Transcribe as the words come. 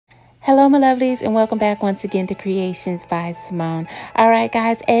Hello, my lovelies, and welcome back once again to Creations by Simone. All right,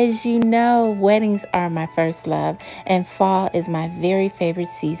 guys, as you know, weddings are my first love, and fall is my very favorite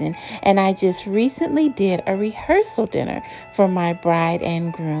season. And I just recently did a rehearsal dinner for my bride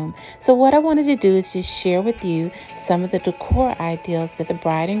and groom. So what I wanted to do is just share with you some of the decor ideas that the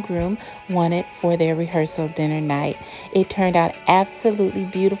bride and groom wanted for their rehearsal dinner night. It turned out absolutely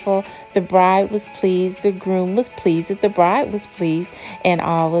beautiful. The bride was pleased, the groom was pleased, the bride was pleased, and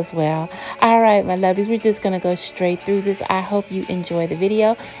all was well. All right, my lovelies, we're just going to go straight through this. I hope you enjoy the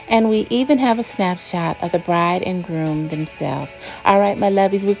video, and we even have a snapshot of the bride and groom themselves. All right, my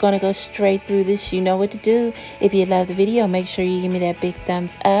lovelies, we're going to go straight through this. You know what to do. If you love the video, make sure you give me that big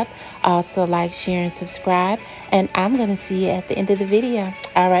thumbs up. Also, like, share, and subscribe, and I'm going to see you at the end of the video.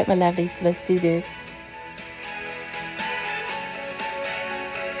 All right, my lovelies, let's do this.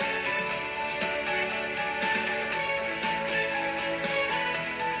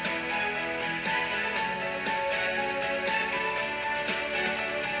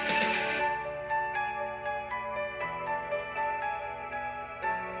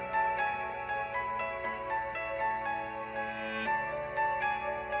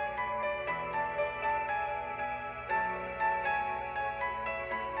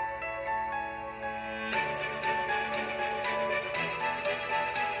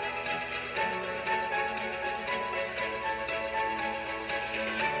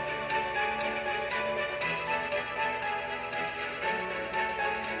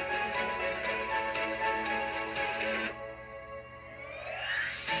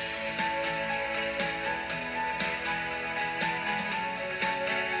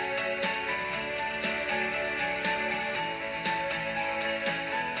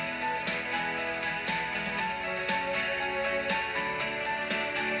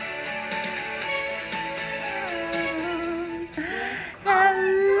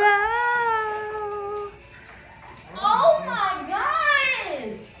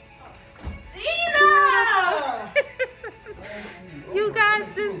 You guys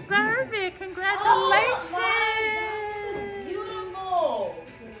deserve it. Congratulations. Oh my, this is beautiful.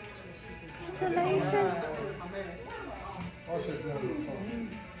 Congratulations.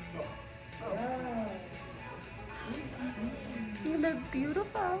 You look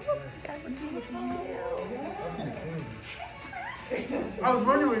beautiful. That was beautiful. I was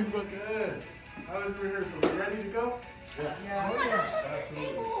wondering when you was going to end. I was rehearsal. Ready to go? Yeah. Oh my gosh, look at this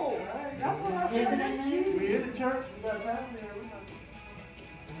table. That's what I Isn't it nice? We in the church. We got family there.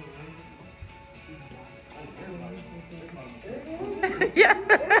 Yeah.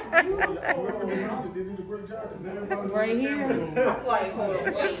 Right here. I'm like, hold on,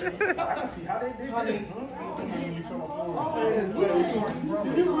 wait.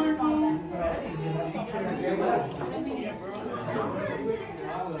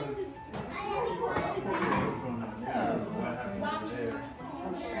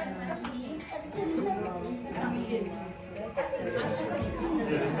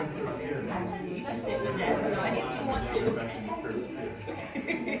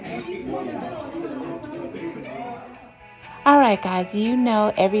 All right, guys, you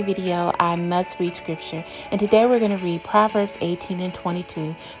know every video I must read scripture, and today we're going to read Proverbs 18 and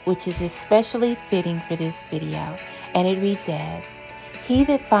 22, which is especially fitting for this video. And it reads as, "He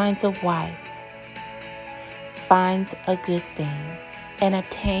that finds a wife finds a good thing and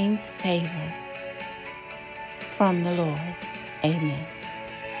obtains favor from the Lord." Amen.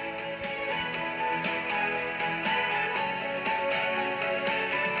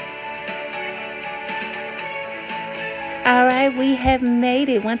 All right, we have made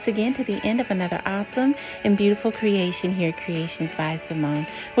it once again to the end of another awesome and beautiful creation here at Creations by Simone,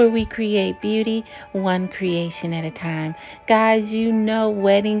 where we create beauty one creation at a time. Guys, you know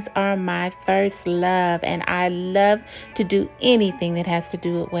weddings are my first love, and I love to do anything that has to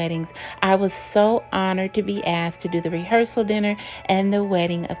do with weddings. I was so honored to be asked to do the rehearsal dinner and the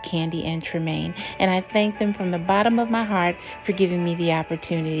wedding of Candy and Tremaine, and I thank them from the bottom of my heart for giving me the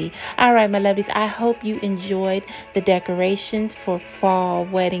opportunity. All right, my lovelies, I hope you enjoyed the decorations for fall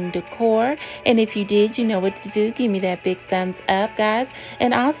wedding decor, and if you did, you know what to do. Give me that big thumbs up, guys,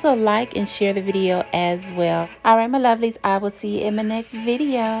 and also like and share the video as well. All right, my lovelies, I will see you in my next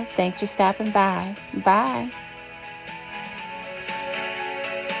video. Thanks for stopping by. Bye.